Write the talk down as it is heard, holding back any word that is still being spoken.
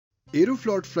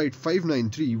AEROFLOT Flight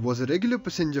 593 was a regular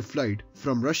passenger flight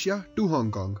from Russia to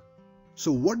Hong Kong.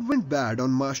 So what went bad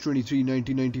on March 23,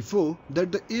 1994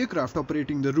 that the aircraft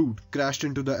operating the route crashed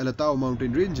into the Alatao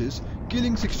mountain ranges,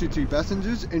 killing 63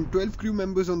 passengers and 12 crew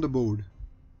members on the board?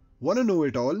 Wanna know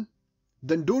it all?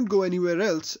 Then don't go anywhere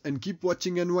else and keep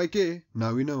watching NYK,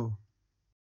 now you know.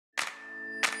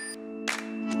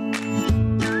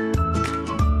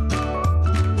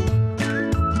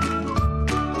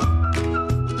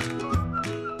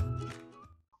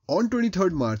 On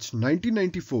 23rd March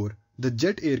 1994, the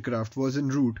jet aircraft was en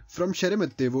route from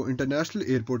Sheremetyevo International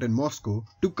Airport in Moscow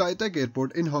to Kai Tak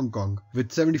Airport in Hong Kong,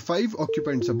 with 75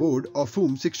 occupants aboard, of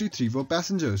whom 63 were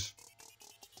passengers.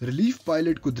 Relief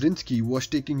pilot Kudrinsky was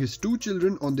taking his two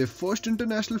children on their first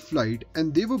international flight,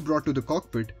 and they were brought to the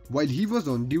cockpit while he was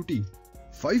on duty.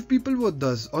 5 people were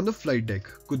thus on the flight deck: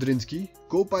 Kudrinsky,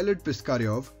 co-pilot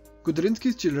Piskaryov,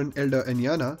 Kudrinsky's children Elder and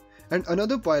Yana, and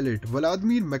another pilot,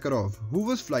 Vladimir Makarov, who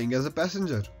was flying as a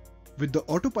passenger. With the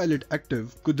autopilot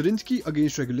active, Kudrinsky,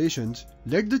 against regulations,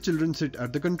 let the children sit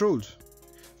at the controls.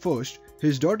 First,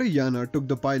 his daughter Yana took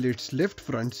the pilot's left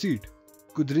front seat.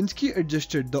 Kudrinsky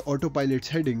adjusted the autopilot's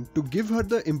heading to give her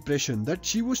the impression that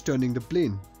she was turning the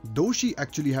plane, though she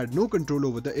actually had no control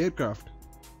over the aircraft.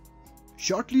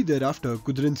 Shortly thereafter,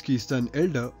 Kudrinsky's son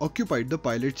Elder occupied the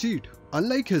pilot's seat.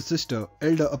 Unlike his sister,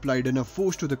 Elder applied enough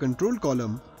force to the control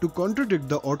column to contradict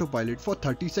the autopilot for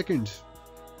 30 seconds.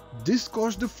 This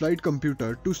caused the flight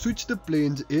computer to switch the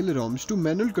plane's ailerons to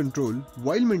manual control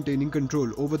while maintaining control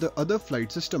over the other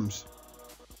flight systems.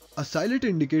 A silent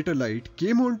indicator light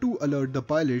came on to alert the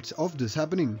pilots of this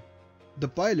happening. The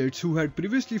pilots, who had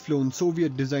previously flown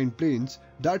Soviet-designed planes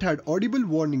that had audible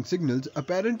warning signals,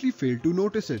 apparently failed to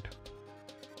notice it.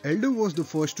 Elder was the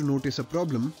first to notice a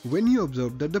problem when he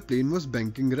observed that the plane was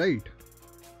banking right.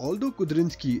 Although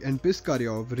Kudrinsky and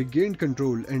Piskaryov regained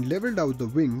control and leveled out the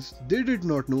wings, they did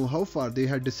not know how far they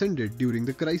had descended during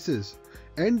the crisis,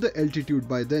 and the altitude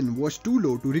by then was too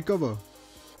low to recover.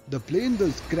 The plane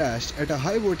thus crashed at a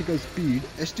high vertical speed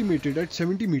estimated at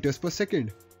 70 meters per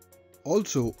second.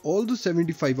 Also, all the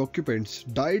 75 occupants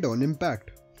died on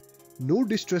impact. No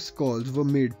distress calls were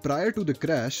made prior to the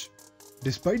crash.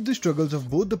 Despite the struggles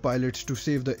of both the pilots to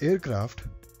save the aircraft,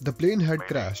 the plane had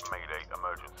crashed.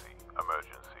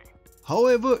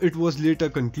 However, it was later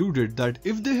concluded that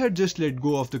if they had just let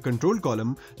go of the control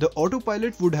column, the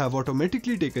autopilot would have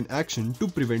automatically taken action to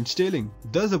prevent stalling,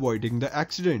 thus avoiding the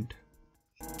accident.